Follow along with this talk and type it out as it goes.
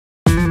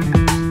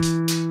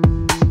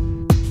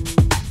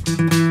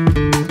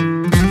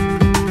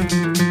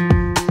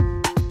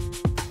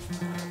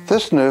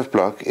This nerve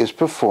block is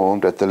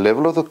performed at the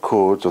level of the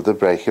cords of the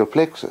brachial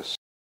plexus.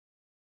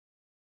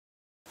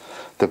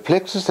 The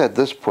plexus at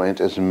this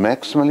point is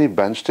maximally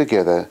bunched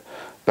together,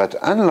 but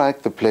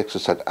unlike the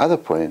plexus at other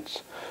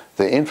points,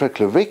 the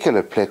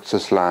infraclavicular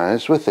plexus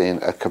lies within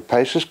a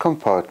capacious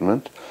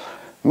compartment,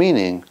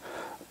 meaning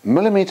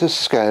millimeter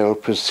scale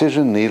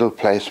precision needle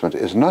placement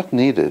is not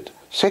needed.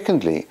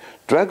 Secondly,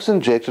 drugs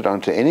injected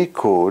onto any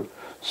cord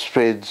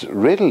spreads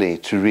readily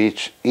to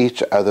reach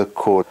each other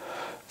cord.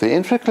 The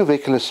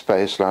infraclavicular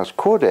space lies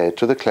caudate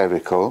to the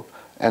clavicle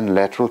and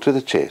lateral to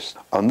the chest.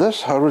 On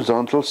this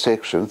horizontal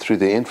section through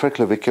the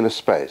infraclavicular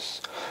space,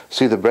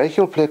 see the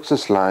brachial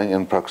plexus lying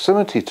in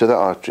proximity to the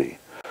artery.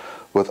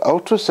 With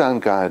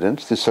ultrasound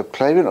guidance, the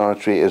subclavian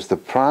artery is the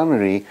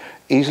primary,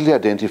 easily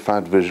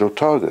identified visual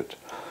target.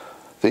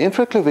 The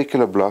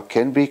infraclavicular block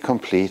can be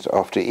complete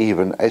after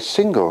even a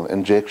single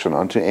injection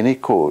onto any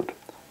cord.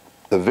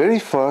 The very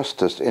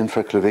fastest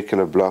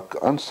infraclavicular block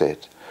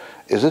onset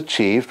is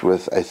achieved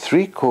with a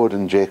 3-cord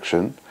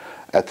injection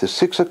at the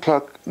 6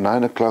 o'clock,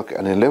 9 o'clock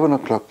and 11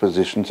 o'clock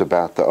positions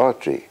about the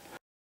artery.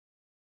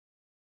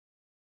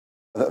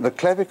 The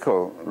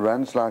clavicle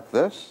runs like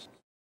this,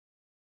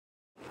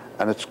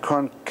 and it's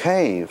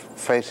concave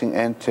facing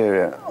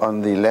anterior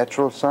on the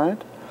lateral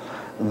side.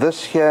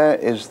 This here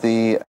is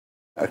the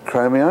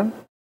acromion.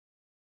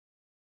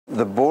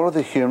 The ball of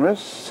the humerus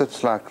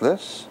sits like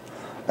this,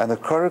 and the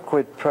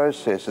coracoid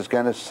process is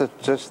going to sit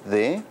just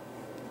there.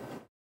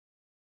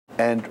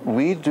 And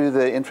we do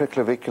the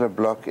infraclavicular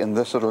block in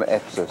this little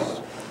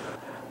axis.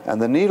 And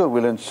the needle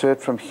will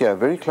insert from here,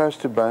 very close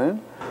to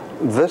bone.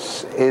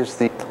 This is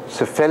the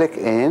cephalic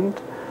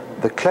end.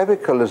 The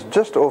clavicle is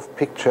just off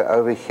picture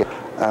over here.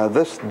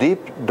 This deep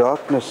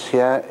darkness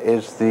here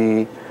is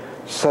the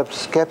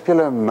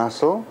subscapular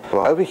muscle.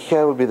 Over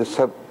here will be the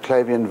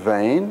subclavian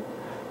vein,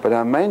 but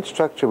our main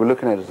structure we're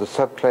looking at is the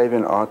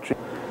subclavian artery.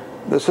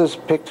 This is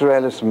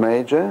pectoralis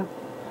major,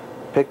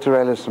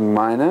 pectoralis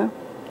minor.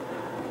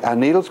 Our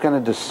needle's going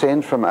to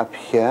descend from up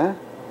here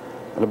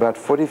at about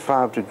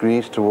 45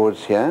 degrees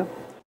towards here.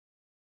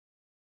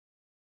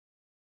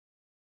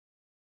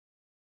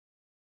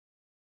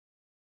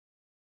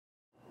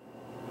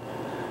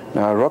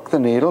 Now I rock the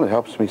needle, it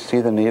helps me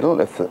see the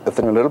needle. If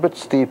they're a little bit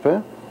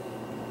steeper,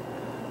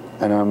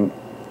 and I'm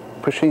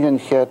pushing in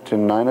here to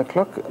 9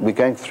 o'clock, we're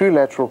going through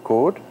lateral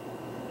cord.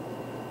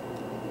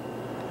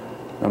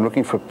 I'm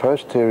looking for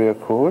posterior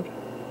cord.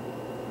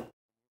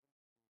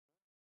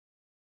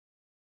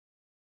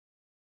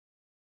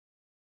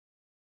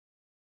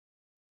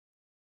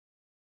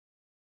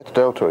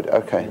 Deltoid,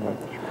 okay.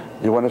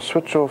 You want to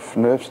switch off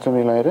nerve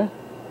stimulator.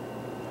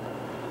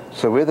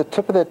 So where the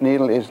tip of that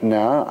needle is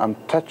now, I'm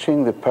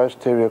touching the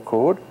posterior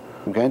cord.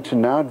 I'm going to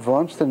now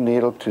advance the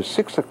needle to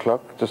 6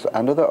 o'clock, just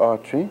under the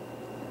artery.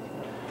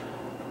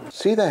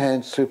 See the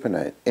hand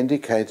supinate,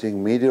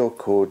 indicating medial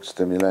cord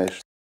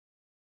stimulation.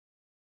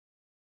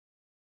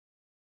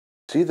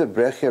 See the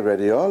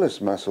brachioradialis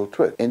muscle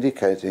twitch,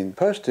 indicating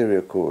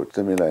posterior cord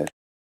stimulation.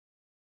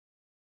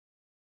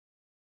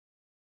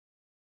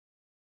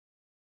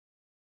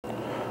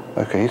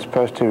 Okay, here's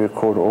posterior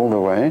cord all the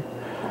way.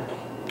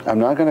 I'm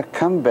now going to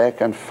come back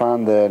and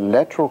find the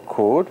lateral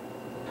cord,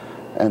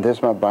 and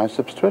there's my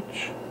biceps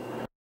twitch.